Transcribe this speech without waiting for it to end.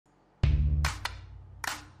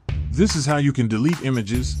This is how you can delete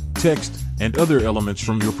images, text, and other elements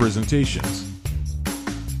from your presentations.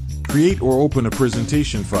 Create or open a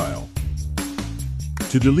presentation file.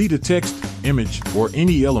 To delete a text, image, or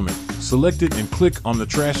any element, select it and click on the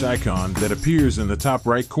trash icon that appears in the top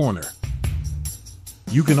right corner.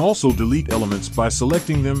 You can also delete elements by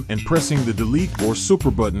selecting them and pressing the Delete or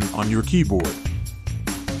Supr button on your keyboard.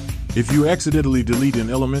 If you accidentally delete an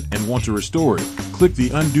element and want to restore it, click the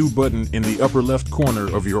Undo button in the upper left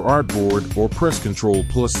corner of your artboard or press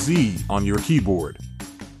Ctrl Z on your keyboard.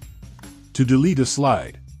 To delete a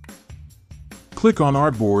slide, click on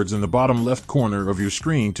Artboards in the bottom left corner of your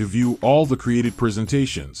screen to view all the created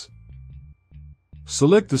presentations.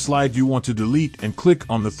 Select the slide you want to delete and click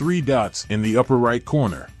on the three dots in the upper right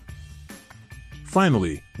corner.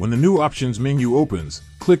 Finally, when the new Options menu opens,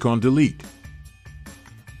 click on Delete.